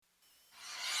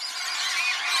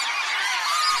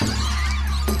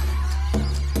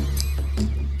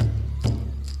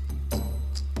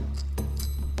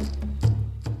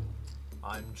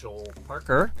Joel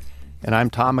Parker. And I'm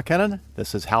Tom McKinnon.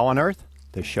 This is How on Earth,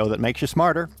 the show that makes you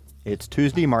smarter. It's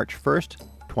Tuesday, March 1st,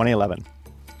 2011.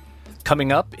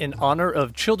 Coming up, in honor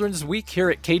of Children's Week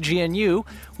here at KGNU,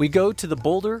 we go to the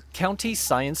Boulder County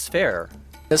Science Fair.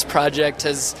 This project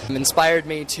has inspired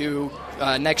me to,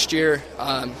 next year,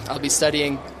 I'll be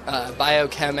studying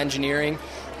biochem engineering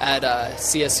at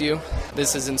CSU.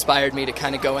 This has inspired me to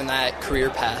kind of go in that career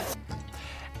path.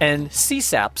 And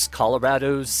CSAPs,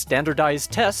 Colorado's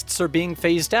standardized tests, are being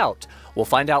phased out. We'll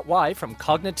find out why from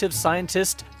cognitive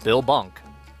scientist Bill Bonk.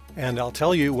 And I'll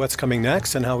tell you what's coming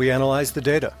next and how we analyze the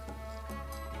data.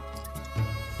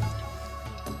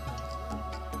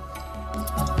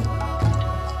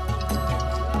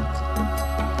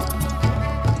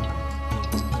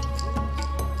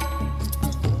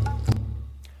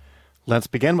 Let's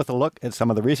begin with a look at some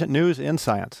of the recent news in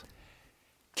science.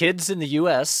 Kids in the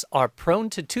U.S. are prone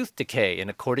to tooth decay, and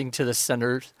according to the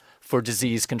Centers for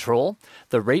Disease Control,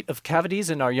 the rate of cavities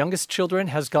in our youngest children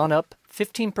has gone up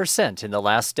 15% in the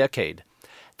last decade.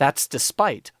 That's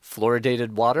despite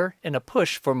fluoridated water and a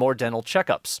push for more dental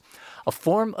checkups. A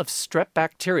form of strep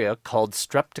bacteria called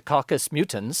Streptococcus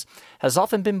mutans has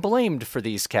often been blamed for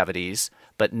these cavities,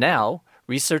 but now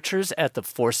researchers at the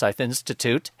Forsyth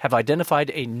Institute have identified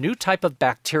a new type of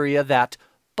bacteria that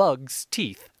bugs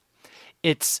teeth.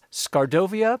 It's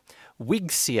Scardovia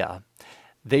wigsea.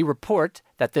 They report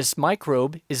that this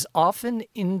microbe is often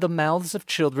in the mouths of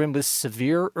children with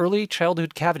severe early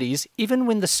childhood cavities, even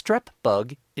when the strep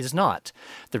bug is not.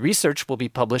 The research will be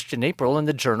published in April in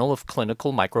the Journal of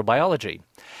Clinical Microbiology.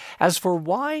 As for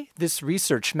why this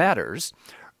research matters,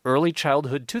 early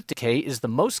childhood tooth decay is the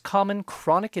most common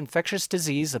chronic infectious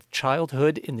disease of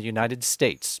childhood in the United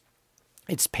States.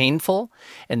 It's painful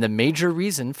and the major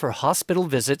reason for hospital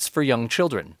visits for young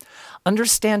children.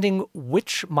 Understanding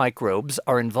which microbes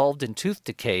are involved in tooth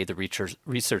decay, the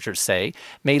researchers say,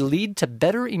 may lead to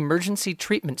better emergency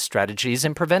treatment strategies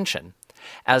and prevention.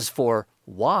 As for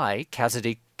why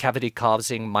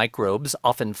cavity-causing microbes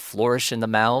often flourish in the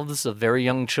mouths of very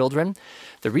young children,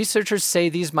 the researchers say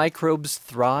these microbes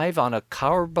thrive on a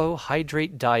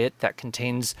carbohydrate diet that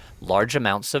contains large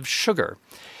amounts of sugar.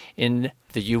 In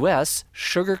the U.S.,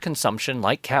 sugar consumption,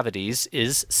 like cavities,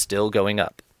 is still going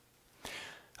up.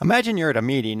 Imagine you're at a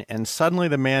meeting and suddenly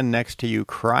the man next to you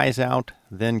cries out,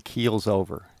 then keels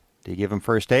over. Do you give him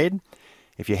first aid?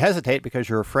 If you hesitate because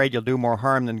you're afraid you'll do more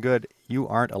harm than good, you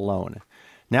aren't alone.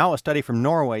 Now, a study from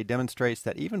Norway demonstrates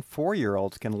that even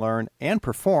 4-year-olds can learn and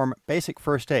perform basic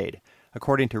first aid,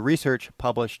 according to research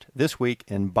published this week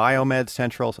in Biomed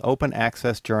Central's open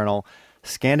access journal,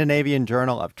 Scandinavian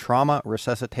Journal of Trauma,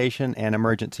 Resuscitation, and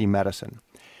Emergency Medicine.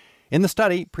 In the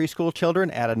study, preschool children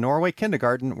at a Norway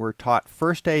kindergarten were taught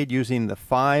first aid using the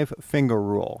 5-finger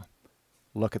rule.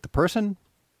 Look at the person,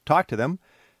 talk to them,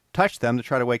 touch them to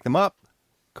try to wake them up,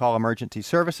 call emergency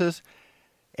services,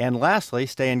 and lastly,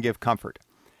 stay and give comfort.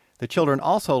 The children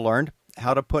also learned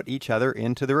how to put each other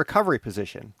into the recovery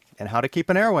position and how to keep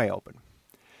an airway open.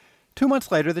 2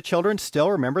 months later, the children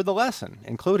still remembered the lesson,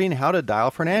 including how to dial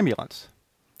for an ambulance.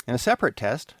 In a separate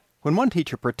test, when one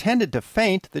teacher pretended to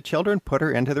faint, the children put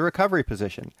her into the recovery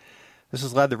position. This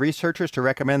has led the researchers to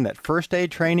recommend that first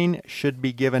aid training should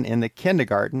be given in the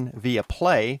kindergarten via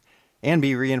play and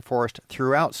be reinforced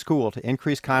throughout school to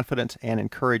increase confidence and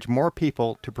encourage more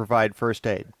people to provide first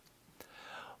aid.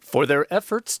 For their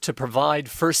efforts to provide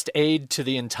first aid to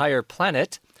the entire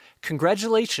planet,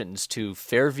 congratulations to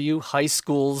Fairview High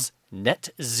School's Net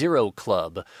Zero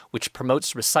Club, which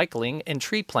promotes recycling and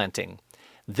tree planting.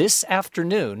 This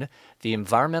afternoon, the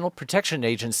Environmental Protection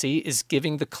Agency is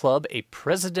giving the club a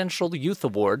Presidential Youth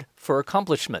Award for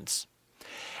accomplishments.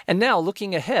 And now,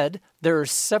 looking ahead, there are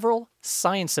several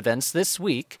science events this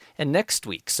week and next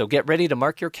week, so get ready to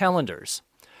mark your calendars.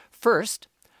 First,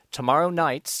 tomorrow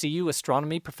night, CU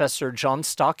astronomy professor John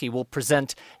Stockey will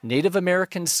present Native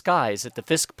American Skies at the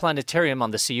Fisk Planetarium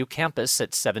on the CU campus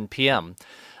at 7 p.m.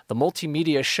 The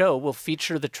multimedia show will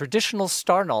feature the traditional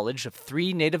star knowledge of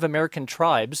 3 Native American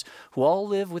tribes who all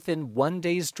live within 1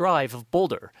 day's drive of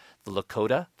Boulder, the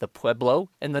Lakota, the Pueblo,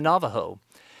 and the Navajo.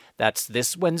 That's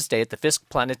this Wednesday at the Fisk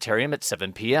Planetarium at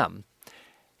 7 p.m.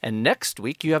 And next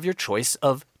week, you have your choice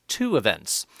of 2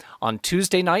 events. On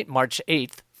Tuesday night, March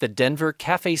 8th, the Denver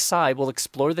Cafe Sci will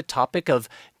explore the topic of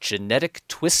genetic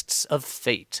twists of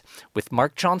fate with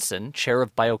Mark Johnson, chair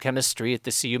of biochemistry at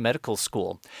the CU Medical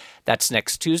School. That's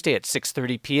next Tuesday at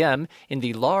 6:30 p.m. in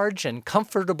the large and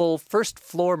comfortable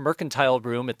first-floor mercantile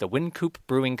room at the Wynkoop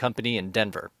Brewing Company in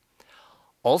Denver.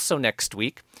 Also next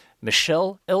week,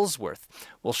 Michelle Ellsworth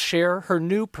will share her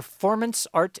new performance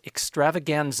art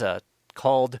extravaganza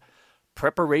called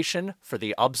Preparation for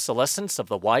the Obsolescence of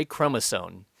the Y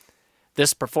Chromosome.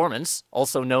 This performance,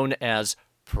 also known as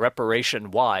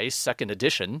Preparation Y, Second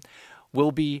Edition,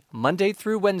 will be Monday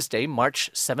through Wednesday,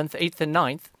 March 7th, 8th, and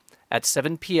 9th at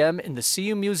 7 p.m. in the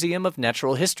CU Museum of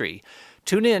Natural History.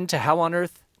 Tune in to How on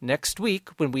Earth next week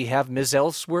when we have Ms.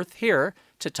 Ellsworth here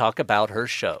to talk about her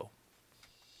show.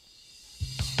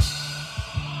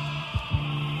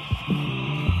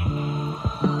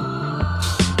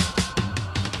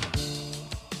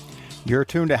 You're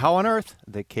tuned to How on Earth,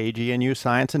 the KGNU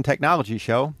Science and Technology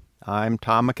Show. I'm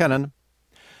Tom McKinnon.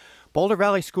 Boulder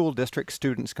Valley School District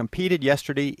students competed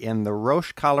yesterday in the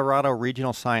Roche, Colorado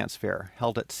Regional Science Fair,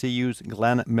 held at CU's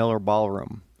Glenn Miller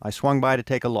Ballroom. I swung by to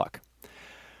take a look.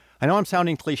 I know I'm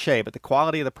sounding cliche, but the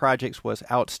quality of the projects was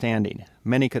outstanding.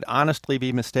 Many could honestly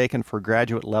be mistaken for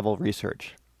graduate-level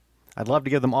research. I'd love to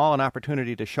give them all an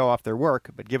opportunity to show off their work,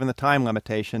 but given the time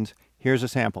limitations, here's a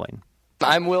sampling.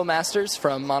 I'm Will Masters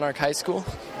from Monarch High School.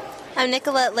 I'm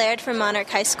Nicolette Laird from Monarch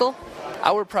High School.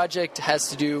 Our project has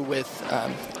to do with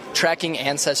tracking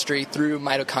ancestry through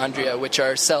mitochondria, which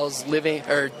are cells living,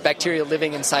 or bacteria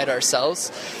living inside our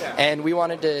cells. And we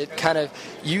wanted to kind of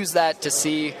use that to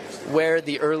see where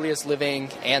the earliest living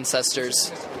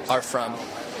ancestors are from.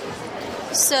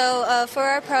 So for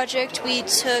our project, we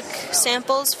took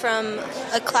samples from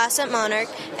a class at Monarch,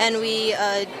 and we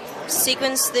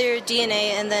sequenced their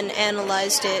DNA and then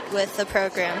analyzed it with a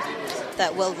program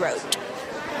that Will wrote.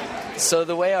 So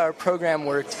the way our program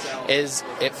worked is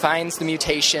it finds the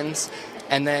mutations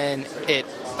and then it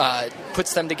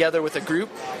puts them together with a group,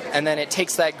 and then it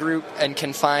takes that group and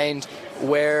can find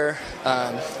where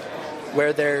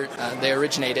they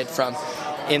originated from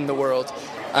in the world.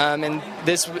 And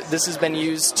this has been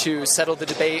used to settle the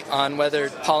debate on whether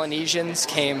Polynesians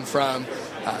came from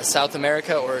South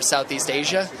America or Southeast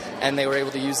Asia, and they were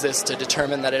able to use this to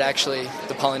determine that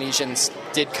the Polynesians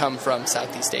did come from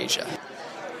Southeast Asia.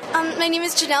 My name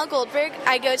is Janelle Goldberg.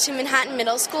 I go to Manhattan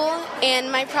Middle School,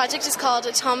 and my project is called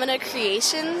Automata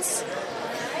Creations.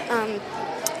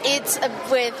 It's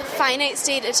with finite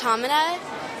state automata,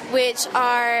 which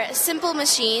are simple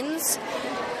machines,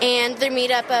 and they're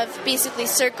made up of basically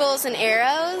circles and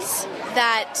arrows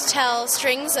that tell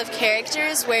strings of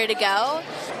characters where to go.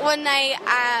 One night,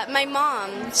 my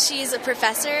mom, she's a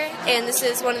professor, and this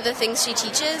is one of the things she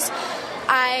teaches.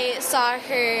 I saw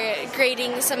her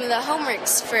grading some of the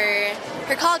homeworks for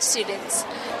her college students.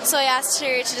 So I asked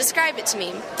her to describe it to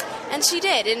me, and she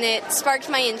did, and it sparked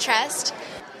my interest.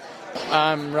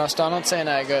 I'm Ross Donaldson.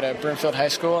 I go to Broomfield High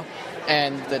School,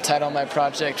 and the title of my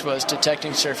project was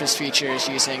Detecting Surface Features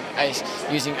using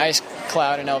ice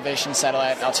cloud and elevation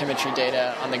satellite altimetry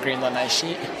data on the Greenland ice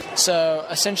sheet. So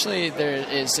essentially there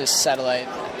is this satellite,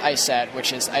 ICESat,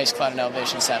 which is Ice Cloud and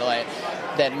Elevation Satellite,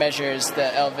 that measures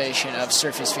the elevation of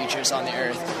surface features on the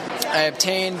Earth. I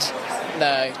obtained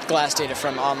the glass data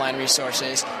from online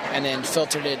resources and then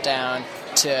filtered it down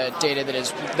to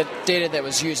data that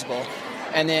was usable.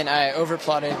 And then I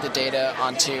overplotted the data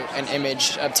onto an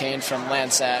image obtained from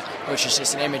Landsat, which is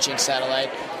just an imaging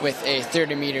satellite with a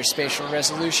 30-meter spatial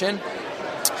resolution.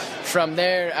 From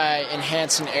there, I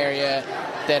enhanced an area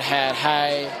that had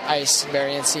high ice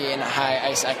variancy and high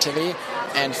ice activity,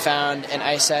 and found an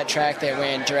ICESat track that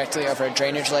went directly over a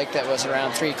drainage lake that was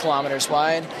around 3 kilometers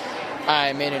wide.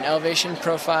 I made an elevation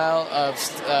profile of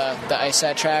the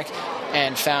ICESat track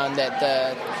and found that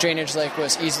the drainage lake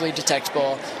was easily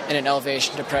detectable in an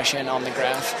elevation depression on the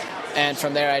graph. And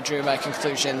from there, I drew my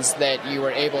conclusions that you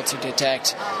were able to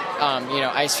detect,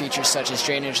 ice features such as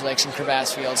drainage lakes and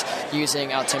crevasse fields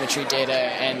using altimetry data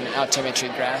and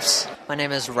altimetry graphs. My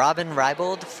name is Robin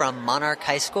Reibold from Monarch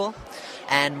High School,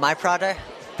 and my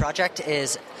project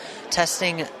is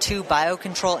testing 2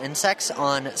 biocontrol insects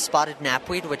on spotted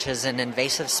knapweed, which is an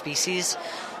invasive species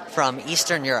from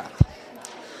Eastern Europe.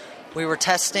 We were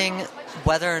testing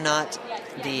whether or not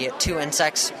the 2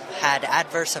 insects had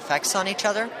adverse effects on each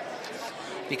other,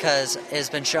 because it has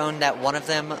been shown that one of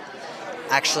them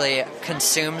actually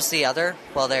consumes the other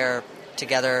while they're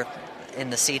together in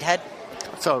the seed head.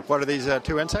 So what are these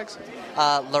 2 insects?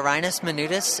 Larinus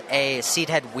minutus, a seed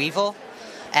head weevil,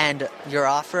 and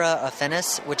Urophora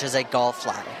affinis, which is a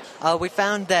gallfly. We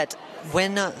found that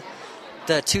when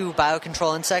the 2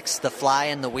 biocontrol insects, the fly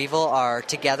and the weevil, are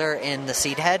together in the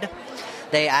seed head,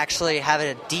 they actually have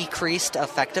a decreased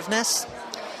effectiveness.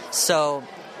 So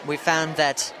we found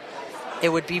that it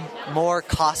would be more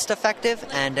cost-effective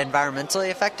and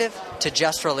environmentally effective to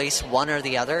just release one or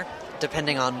the other,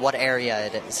 depending on what area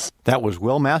it is. That was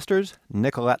Will Masters,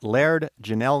 Nicolette Laird,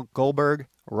 Janelle Goldberg,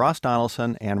 Ross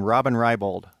Donaldson, and Robin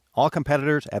Reibold, all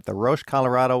competitors at the Roche,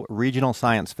 Colorado Regional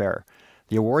Science Fair.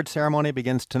 The award ceremony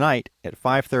begins tonight at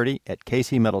 5:30 at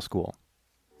Casey Middle School.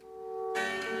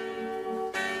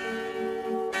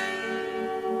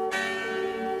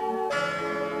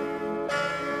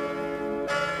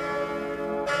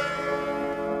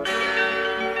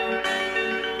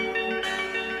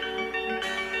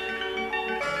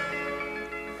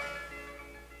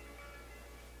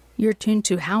 You're tuned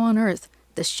to How on Earth,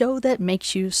 the show that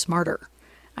makes you smarter.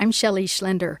 I'm Shelley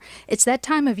Schlender. It's that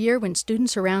time of year when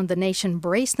students around the nation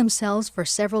brace themselves for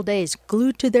several days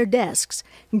glued to their desks,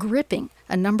 gripping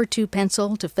a number 2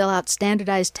 pencil to fill out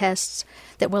standardized tests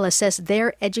that will assess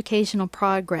their educational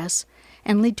progress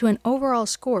and lead to an overall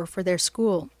score for their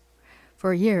school.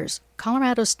 For years,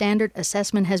 Colorado's standard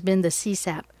assessment has been the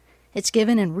CSAP. It's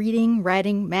given in reading,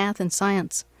 writing, math, and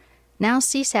science. Now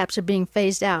CSAPs are being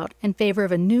phased out in favor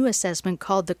of a new assessment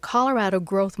called the Colorado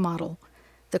Growth Model.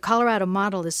 The Colorado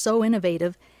model is so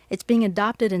innovative, it's being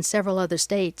adopted in several other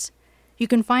states. You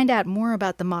can find out more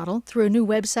about the model through a new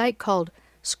website called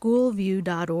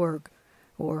schoolview.org.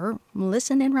 Or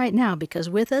listen in right now, because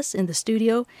with us in the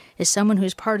studio is someone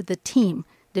who's part of the team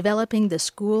developing the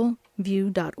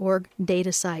schoolview.org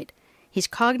data site. He's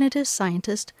cognitive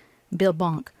scientist Bill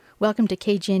Bonk. Welcome to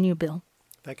KGNU, Bill.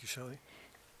 Thank you, Shelley.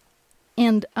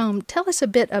 And tell us a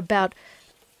bit about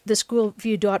the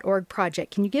schoolview.org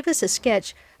project. Can you give us a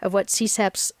sketch of what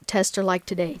CSAP's tests are like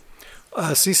today?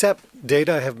 CSAP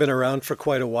data have been around for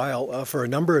quite a while, for a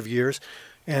number of years,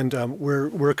 and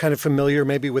we're kind of familiar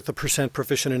maybe with the percent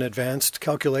proficient and advanced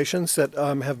calculations that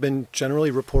have been generally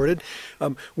reported.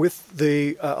 With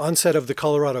the onset of the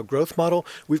Colorado Growth Model,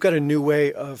 we've got a new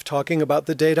way of talking about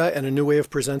the data and a new way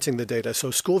of presenting the data. So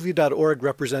schoolview.org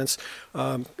represents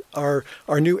our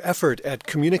new effort at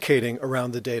communicating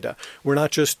around the data. We're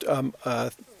not just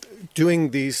doing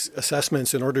these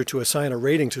assessments in order to assign a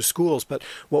rating to schools, but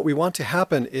what we want to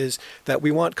happen is that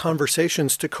we want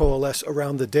conversations to coalesce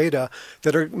around the data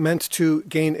that are meant to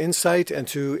gain insight and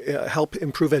to help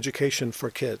improve education for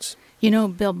kids. You know,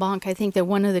 Bill Bonk, I think that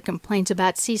one of the complaints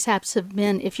about CSAPs have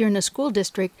been if you're in a school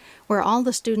district where all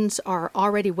the students are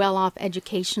already well off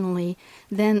educationally,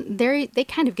 then they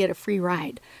kind of get a free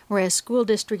ride. Whereas school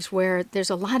districts where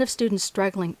there's a lot of students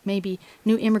struggling, maybe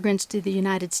new immigrants to the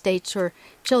United States or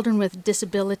children with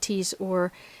disabilities,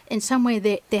 or in some way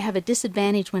they have a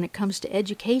disadvantage when it comes to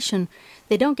education,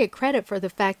 they don't get credit for the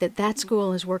fact that that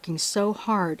school is working so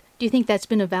hard. Do you think that's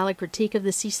been a valid critique of the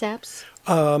CSAPs?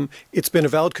 It's been a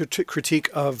valid critique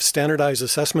of standardized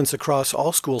assessments across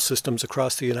all school systems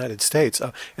across the United States.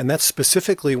 And that's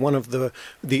specifically one of the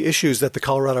issues that the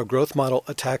Colorado Growth Model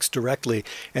attacks directly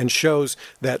and shows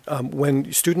that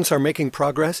when students are making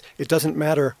progress, it doesn't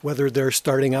matter whether they're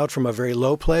starting out from a very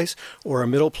low place or a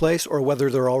middle place or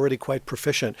whether they're already quite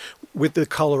proficient. With the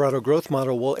Colorado Growth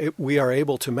Model, we are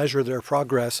able to measure their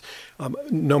progress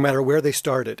no matter where they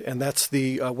started. And that's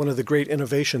one of the great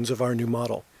innovations of our new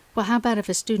model. Well, how about if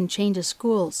a student changes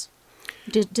schools?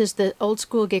 Does the old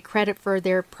school get credit for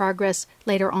their progress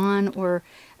later on? Or,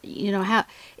 you know,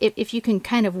 if you can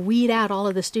kind of weed out all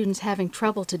of the students having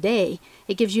trouble today,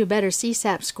 it gives you a better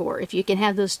CSAP score. If you can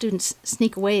have those students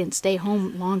sneak away and stay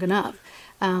home long enough.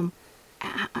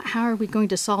 How are we going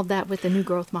to solve that with the new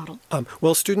growth model?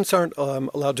 Well, students aren't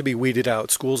allowed to be weeded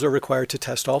out. Schools are required to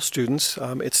test all students.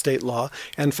 It's state law.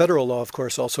 And federal law, of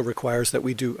course, also requires that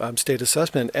we do state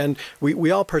assessment. And we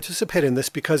all participate in this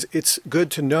because it's good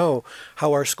to know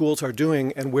how our schools are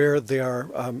doing and where they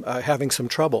are having some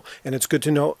trouble. And it's good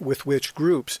to know with which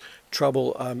groups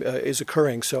trouble is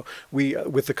occurring. So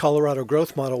with the Colorado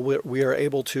Growth Model, we are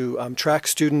able to track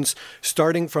students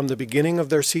starting from the beginning of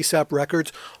their CSAP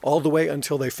records all the way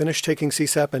until they finish taking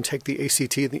CSAP and take the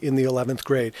ACT in the 11th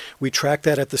grade. We track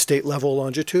that at the state level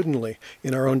longitudinally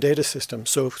in our own data system.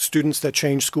 So students that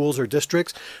change schools or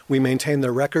districts, we maintain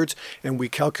their records and we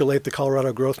calculate the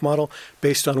Colorado Growth Model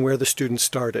based on where the students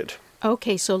started.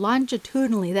 Okay, so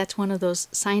longitudinally, that's one of those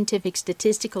scientific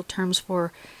statistical terms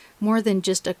for more than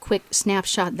just a quick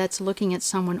snapshot. That's looking at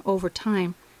someone over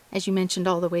time, as you mentioned,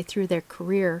 all the way through their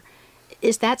career.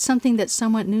 Is that something that's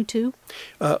somewhat new too?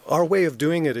 Our way of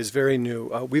doing it is very new.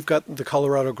 We've got the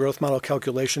Colorado Growth Model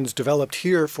calculations developed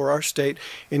here for our state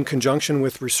in conjunction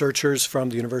with researchers from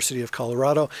the University of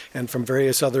Colorado and from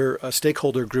various other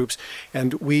stakeholder groups.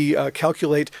 And we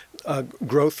calculate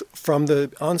growth from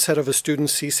the onset of a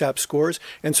student's CSAP scores.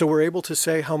 And so we're able to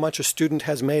say how much a student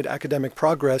has made academic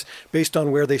progress based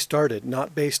on where they started,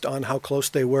 not based on how close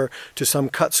they were to some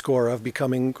cut score of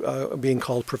being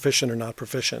called proficient or not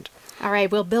proficient. All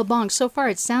right, well, Bill Bonk, so far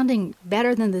it's sounding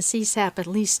better than the CSAP, at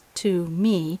least to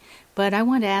me, but I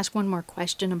want to ask one more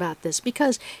question about this,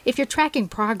 because if you're tracking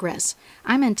progress,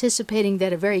 I'm anticipating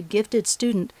that a very gifted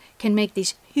student can make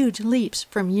these huge leaps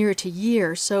from year to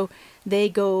year, so they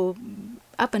go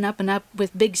up and up and up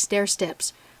with big stair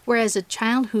steps, whereas a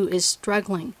child who is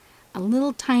struggling, a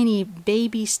little tiny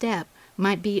baby step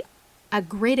might be a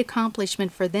great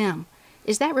accomplishment for them.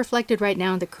 Is that reflected right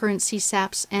now in the current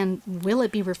CSAPs, and will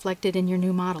it be reflected in your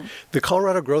new model? The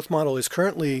Colorado Growth Model is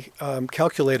currently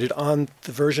calculated on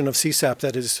the version of CSAP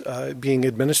that is being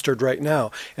administered right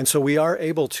now. And so we are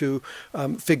able to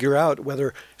figure out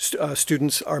whether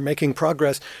students are making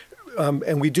progress.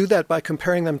 And we do that by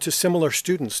comparing them to similar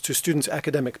students, to students'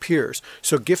 academic peers.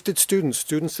 So gifted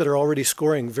students that are already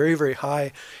scoring very, very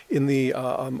high in the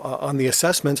on the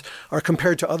assessments, are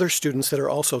compared to other students that are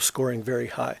also scoring very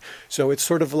high. So it's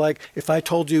sort of like if I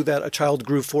told you that a child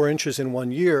grew 4 inches in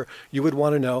 1 year, you would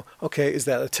want to know, okay, is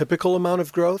that a typical amount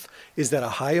of growth? Is that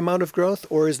a high amount of growth,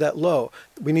 or is that low?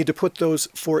 We need to put those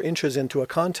 4 inches into a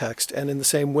context, and in the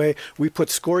same way, we put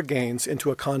score gains into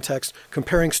a context,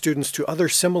 comparing students to other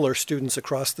similar students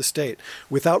across the state,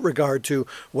 without regard to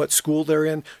what school they're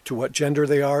in, to what gender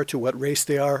they are, to what race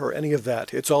they are, or any of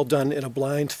that. It's all done in a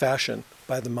blind fashion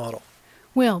by the model.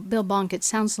 Well, Bill Bonk, it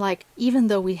sounds like even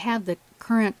though we have the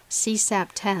current CSAP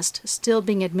test still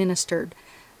being administered,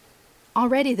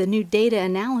 already the new data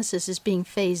analysis is being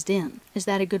phased in. Is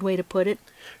that a good way to put it?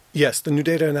 Yes, the new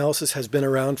data analysis has been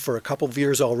around for a couple of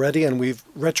years already, and we've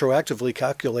retroactively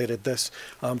calculated this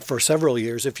for several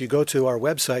years. If you go to our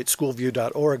website,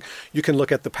 schoolview.org, you can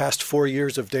look at the past 4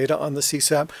 years of data on the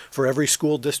CSAP for every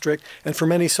school district and for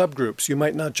many subgroups. You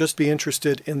might not just be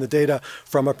interested in the data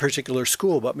from a particular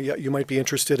school, but you might be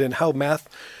interested in how math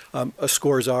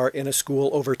scores are in a school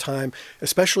over time,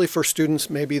 especially for students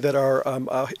maybe that are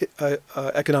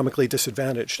economically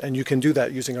disadvantaged. And you can do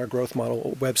that using our growth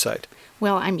model website.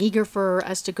 Well, I'm eager for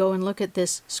us to go and look at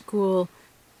this school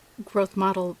growth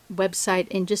model website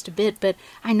in just a bit, but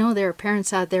I know there are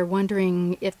parents out there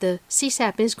wondering if the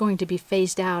CSAP is going to be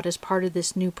phased out as part of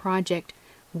this new project.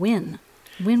 When?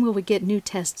 When will we get new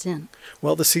tests in?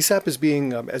 Well, the CSAP is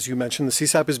being, as you mentioned, the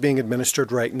CSAP is being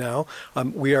administered right now.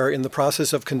 We are in the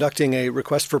process of conducting a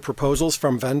request for proposals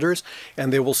from vendors,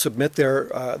 and they will submit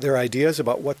their ideas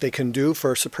about what they can do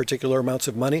for particular amounts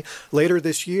of money. Later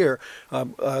this year,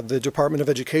 the Department of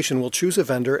Education will choose a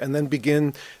vendor and then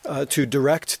begin to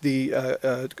direct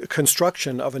the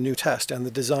construction of a new test and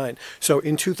the design. So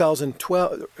in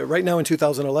 2012, right now in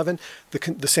 2011,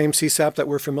 the same CSAP that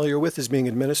we're familiar with is being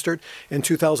administered. In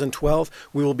 2012,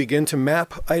 we will begin to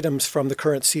map items from the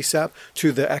current CSAP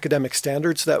to the academic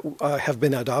standards that have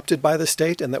been adopted by the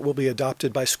state and that will be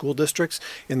adopted by school districts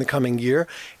in the coming year.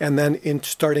 And then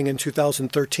starting in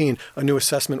 2013, a new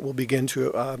assessment will begin to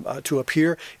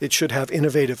appear. It should have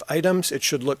innovative items. It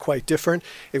should look quite different.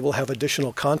 It will have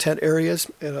additional content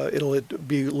areas. It'll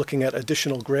be looking at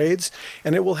additional grades.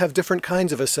 And it will have different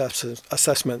kinds of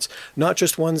assessments, not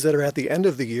just ones that are at the end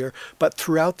of the year, but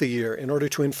throughout the year in order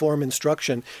to inform instruction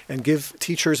and give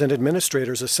teachers and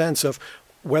administrators a sense of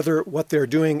whether what they're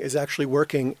doing is actually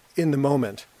working in the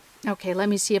moment. Okay, let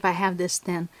me see if I have this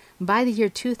then. By the year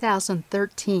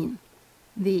 2013,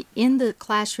 the in the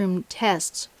classroom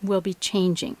tests will be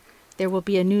changing. There will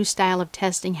be a new style of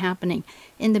testing happening.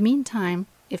 In the meantime,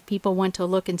 if people want to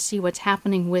look and see what's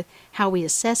happening with how we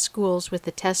assess schools with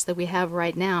the tests that we have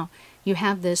right now, you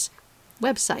have this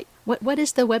website. What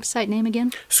is the website name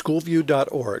again?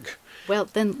 Schoolview.org. Well,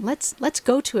 then let's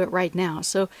go to it right now.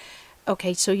 So,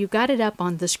 okay, so you've got it up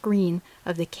on the screen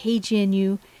of the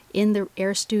KGNU in the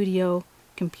Air Studio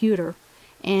computer.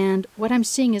 And what I'm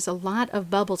seeing is a lot of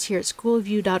bubbles here at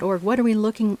schoolview.org. What are we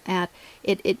looking at?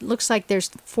 It looks like there's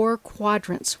 4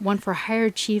 quadrants, one for higher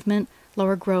achievement,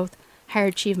 lower growth, higher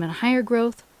achievement, higher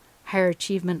growth, higher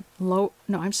achievement,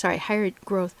 higher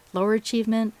growth, lower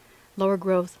achievement, lower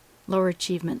growth, lower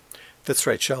achievement. That's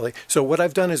right, Shelley. So what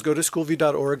I've done is go to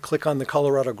schoolview.org, click on the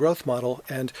Colorado Growth Model,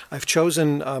 and I've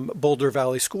chosen Boulder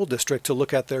Valley School District to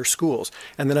look at their schools.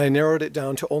 And then I narrowed it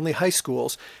down to only high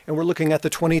schools, and we're looking at the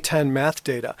 2010 math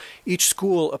data. Each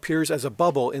school appears as a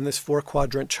bubble in this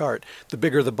 4-quadrant chart. The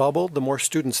bigger the bubble, the more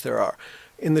students there are.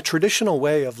 In the traditional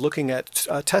way of looking at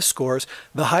test scores,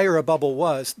 the higher a bubble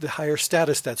was, the higher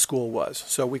status that school was.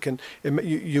 So we can,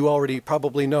 you already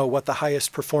probably know what the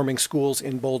highest performing schools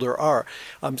in Boulder are.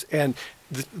 And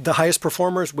the highest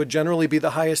performers would generally be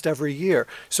the highest every year.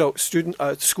 So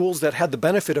schools that had the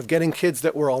benefit of getting kids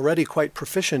that were already quite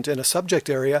proficient in a subject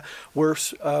area were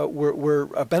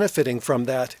benefiting from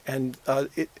that, and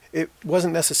it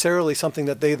wasn't necessarily something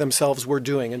that they themselves were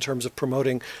doing in terms of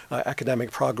promoting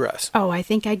academic progress. Oh, I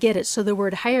think I get it. So the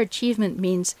word higher achievement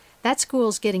means that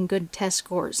school's getting good test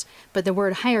scores. But the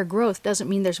word higher growth doesn't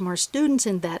mean there's more students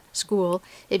in that school.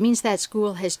 It means that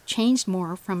school has changed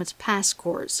more from its past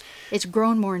scores. It's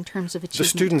grown more in terms of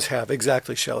achievement. The students have,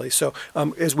 exactly, Shelley. So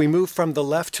as we move from the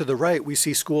left to the right, we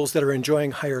see schools that are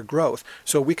enjoying higher growth.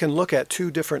 So we can look at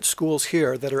two different schools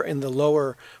here that are in the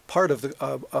lower part of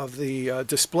the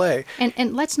display.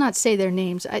 And let's not say their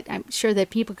names. I'm sure that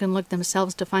people can look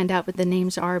themselves to find out what the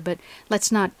names are, but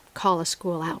let's not call a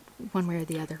school out one way or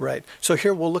the other. Right. So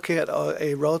here we'll look at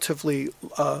a relatively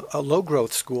a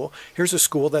low-growth school. Here's a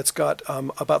school that's got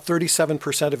about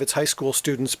 37% of its high school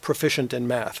students proficient in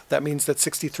math. That means that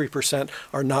 63%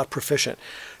 are not proficient.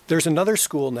 There's another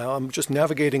school now, I'm just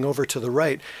navigating over to the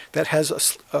right, that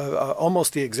has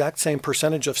almost the exact same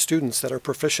percentage of students that are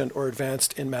proficient or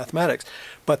advanced in mathematics.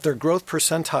 But their growth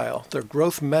percentile, their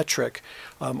growth metric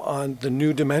on the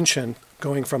new dimension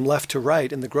going from left to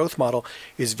right in the growth model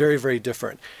is very, very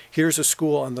different. Here's a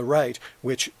school on the right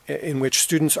in which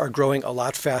students are growing a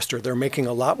lot faster. They're making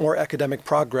a lot more academic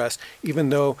progress, even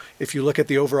though if you look at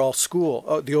the overall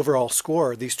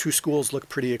score, these two schools look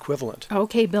pretty equivalent.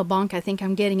 Okay, Bill Bonk, I think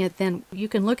I'm getting it then. You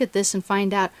can look at this and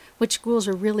find out which schools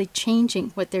are really changing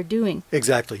what they're doing.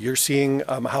 Exactly. You're seeing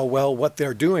how well what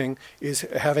they're doing is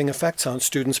having effects on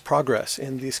students' progress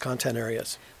in these content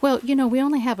areas. Well, we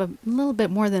only have a little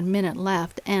bit more than a minute left,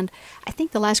 and I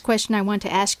think the last question I want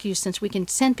to ask you, since we can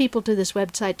send people to this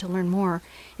website to learn more,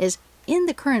 is in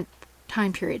the current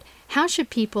time period, how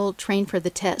should people train for the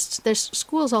tests? There's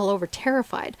schools all over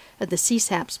terrified of the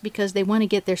CSAPs because they want to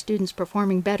get their students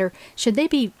performing better. Should they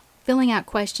be filling out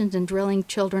questions and drilling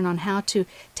children on how to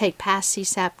take past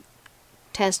CSAP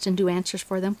tests and do answers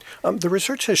for them? The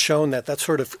research has shown that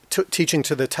sort of teaching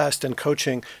to the test and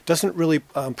coaching doesn't really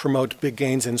promote big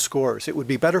gains in scores. It would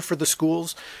be better for the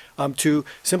schools to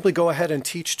simply go ahead and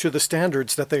teach to the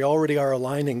standards that they already are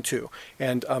aligning to.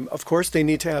 And of course, they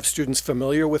need to have students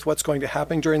familiar with what's going to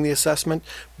happen during the assessment,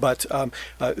 but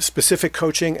specific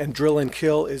coaching and drill and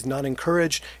kill is not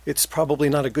encouraged. It's probably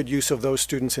not a good use of those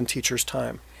students and teachers'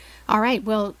 time. All right.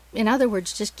 Well, in other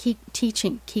words, just keep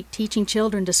teaching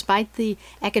children despite the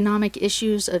economic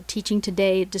issues of teaching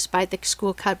today, despite the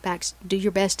school cutbacks. Do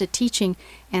your best at teaching,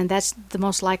 and that's the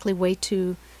most likely way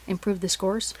to improve the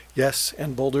scores? Yes,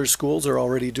 and Boulder's schools are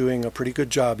already doing a pretty good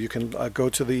job. You can go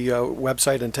to the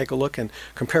website and take a look and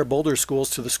compare Boulder's schools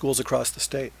to the schools across the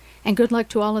state. And good luck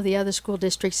to all of the other school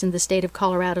districts in the state of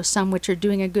Colorado, some which are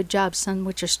doing a good job, some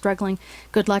which are struggling.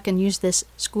 Good luck, and use this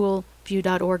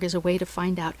schoolview.org as a way to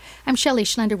find out. I'm Shelley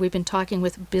Schlender. We've been talking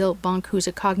with Bill Bonk, who's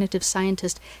a cognitive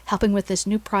scientist, helping with this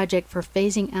new project for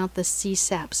phasing out the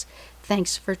CSAPs.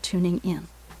 Thanks for tuning in.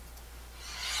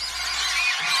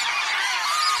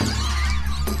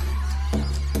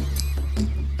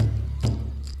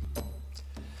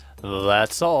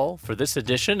 That's all for this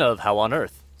edition of How on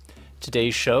Earth.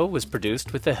 Today's show was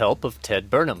produced with the help of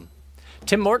Ted Burnham.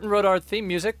 Tim Morton wrote our theme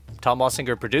music. Tom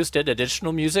Ossinger produced it.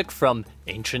 Additional music from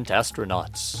Ancient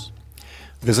Astronauts.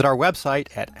 Visit our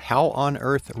website at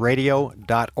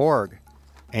howonearthradio.org.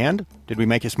 And did we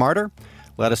make you smarter?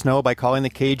 Let us know by calling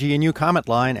the KGNU comment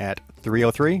line at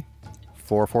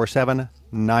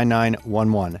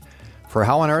 303-447-9911. For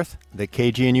How on Earth, the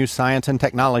KGNU Science and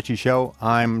Technology Show,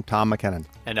 I'm Tom McKinnon.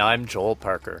 And I'm Joel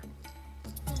Parker.